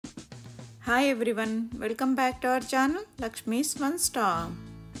Hi everyone, welcome back to our channel Lakshmi's One Star.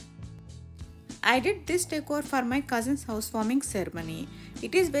 I did this decor for my cousin's housewarming ceremony.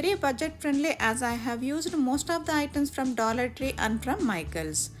 It is very budget friendly as I have used most of the items from Dollar Tree and from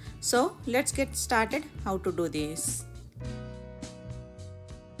Michael's. So let's get started how to do this.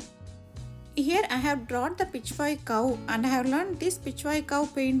 Here I have drawn the pitchfork cow and I have learned this pitchfork cow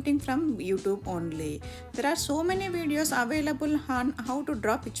painting from YouTube only. There are so many videos available on how to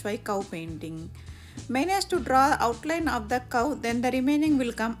draw pitchfork cow painting. Main is to draw the outline of the cow, then the remaining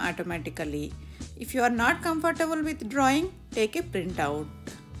will come automatically. If you are not comfortable with drawing, take a printout.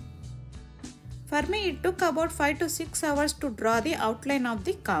 For me it took about 5 to 6 hours to draw the outline of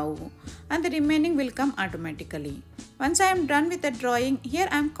the cow and the remaining will come automatically. Once I am done with the drawing, here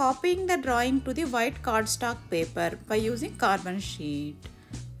I am copying the drawing to the white cardstock paper by using carbon sheet.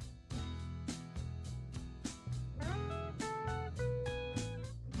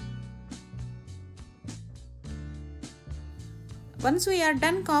 Once we are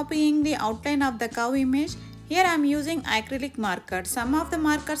done copying the outline of the cow image, here I am using acrylic markers. Some of the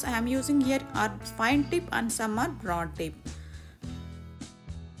markers I am using here are fine tip and some are broad tip.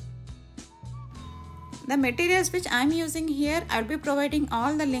 The materials which I am using here, I will be providing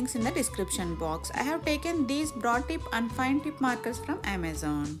all the links in the description box. I have taken these broad tip and fine tip markers from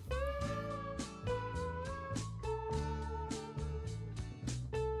Amazon.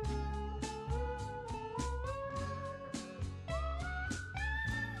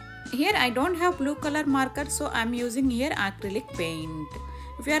 Here I don't have blue color marker, so I am using here acrylic paint.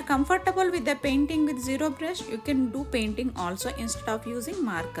 If you are comfortable with the painting with zero brush, you can do painting also instead of using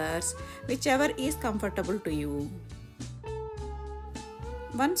markers, whichever is comfortable to you.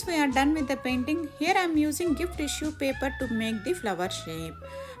 Once we are done with the painting, here I am using gift tissue paper to make the flower shape.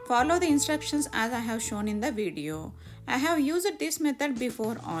 Follow the instructions as I have shown in the video. I have used this method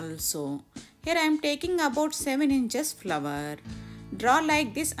before also. Here I am taking about 7 inches flower. Draw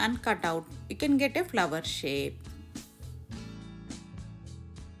like this and cut out. You can get a flower shape.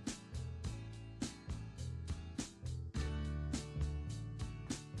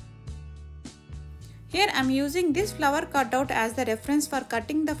 Here I am using this flower cutout as the reference for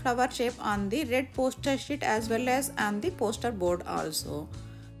cutting the flower shape on the red poster sheet as well as on the poster board also.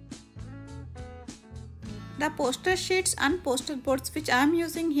 The poster sheets and poster boards which I am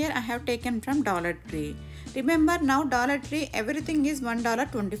using here I have taken from Dollar Tree. Remember, now Dollar Tree everything is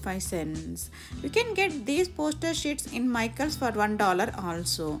 $1.25. You can get these poster sheets in Michael's for $1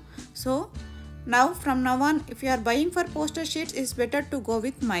 also. So from now on, if you are buying for poster sheets, it's better to go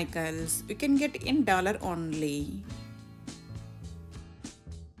with Michael's. You can get in dollar only.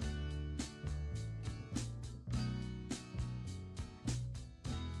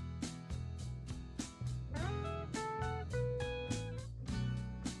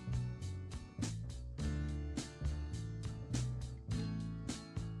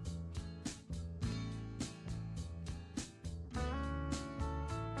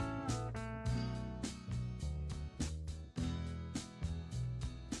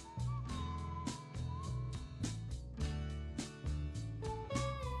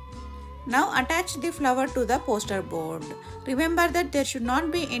 Now attach the flower to the poster board. Remember that there should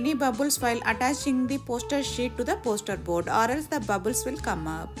not be any bubbles while attaching the poster sheet to the poster board or else the bubbles will come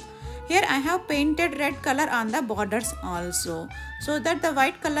up. Here I have painted red color on the borders also so that the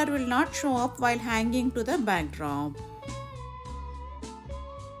white color will not show up while hanging to the backdrop.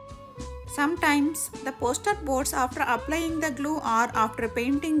 Sometimes the poster boards after applying the glue or after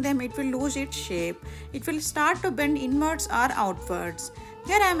painting them it will lose its shape. It will start to bend inwards or outwards.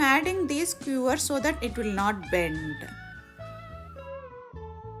 Here I am adding these skewers so that it will not bend.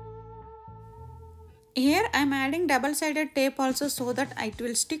 Here I am adding double-sided tape also so that it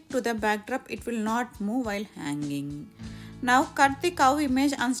will stick to the backdrop. It will not move while hanging. Now cut the cow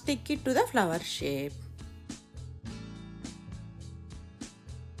image and stick it to the flower shape.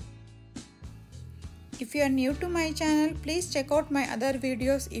 If you are new to my channel, please check out my other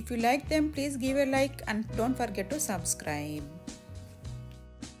videos. If you like them, please give a like and don't forget to subscribe.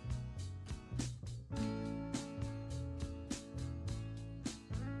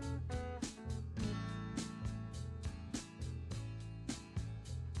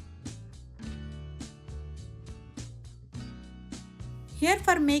 Here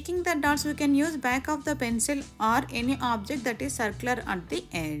for making the dots, we can use back of the pencil or any object that is circular at the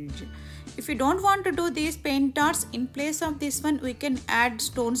edge. If you don't want to do these paint dots, in place of this one, we can add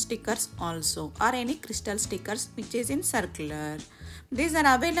stone stickers also or any crystal stickers which is in circular. These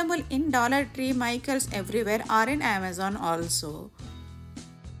are available in Dollar Tree, Michael's everywhere or in Amazon also.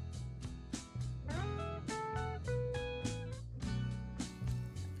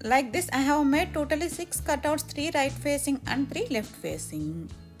 Like this, I have made totally 6 cutouts, 3 right facing and 3 left facing.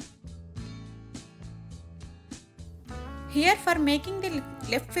 Here for making the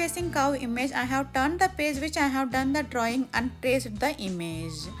left facing cow image, I have turned the page which I have done the drawing and traced the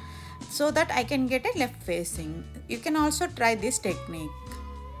image so that I can get a left facing. You can also try this technique.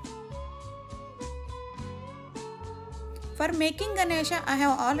 For making Ganesha, I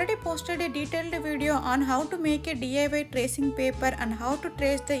have already posted a detailed video on how to make a DIY tracing paper and how to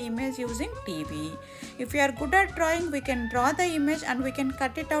trace the image using TV. If you are good at drawing, we can draw the image and we can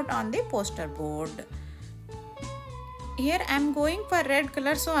cut it out on the poster board. Here I am going for red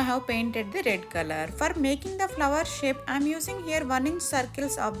color, so I have painted the red color. For making the flower shape, I am using here 1-inch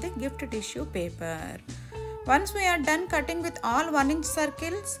circles of the gift tissue paper. Once we are done cutting with all 1-inch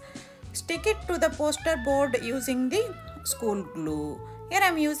circles, stick it to the poster board using the school glue. Here I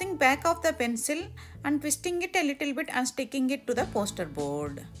am using back of the pencil and twisting it a little bit and sticking it to the poster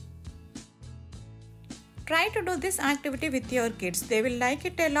board. Try to do this activity with your kids. They will like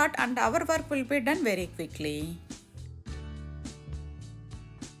it a lot and our work will be done very quickly.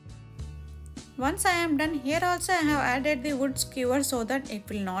 Once I am done, here also I have added the wood skewer so that it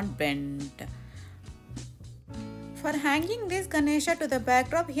will not bend. For hanging this Ganesha to the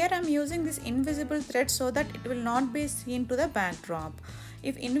backdrop, here I am using this invisible thread so that it will not be seen to the backdrop.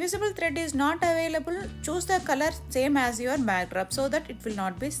 If invisible thread is not available, choose the color same as your backdrop so that it will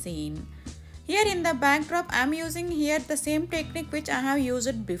not be seen. Here in the backdrop, I am using here the same technique which I have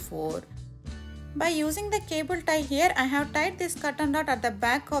used before. By using the cable tie here, I have tied this cotton rod at the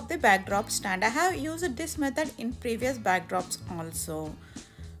back of the backdrop stand. I have used this method in previous backdrops also.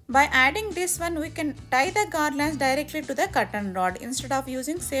 By adding this one, we can tie the garlands directly to the cotton rod instead of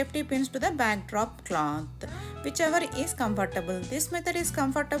using safety pins to the backdrop cloth. Whichever is comfortable. This method is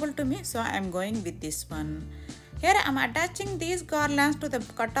comfortable to me, so I am going with this one. Here I am attaching these garlands to the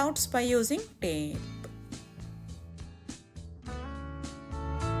cutouts by using tape.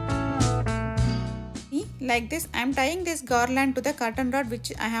 Like this, I am tying this garland to the cotton rod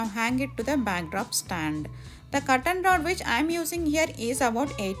which I have hung it to the backdrop stand. The cotton rod which I am using here is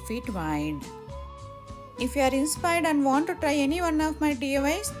about 8 feet wide. If you are inspired and want to try any one of my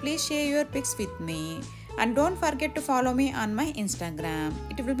DIYs, please share your pics with me. And don't forget to follow me on my Instagram.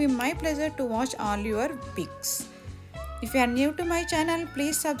 It will be my pleasure to watch all your pics. If you are new to my channel,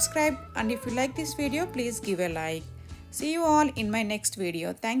 please subscribe, and if you like this video, please give a like. See you all in my next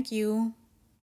video. Thank you.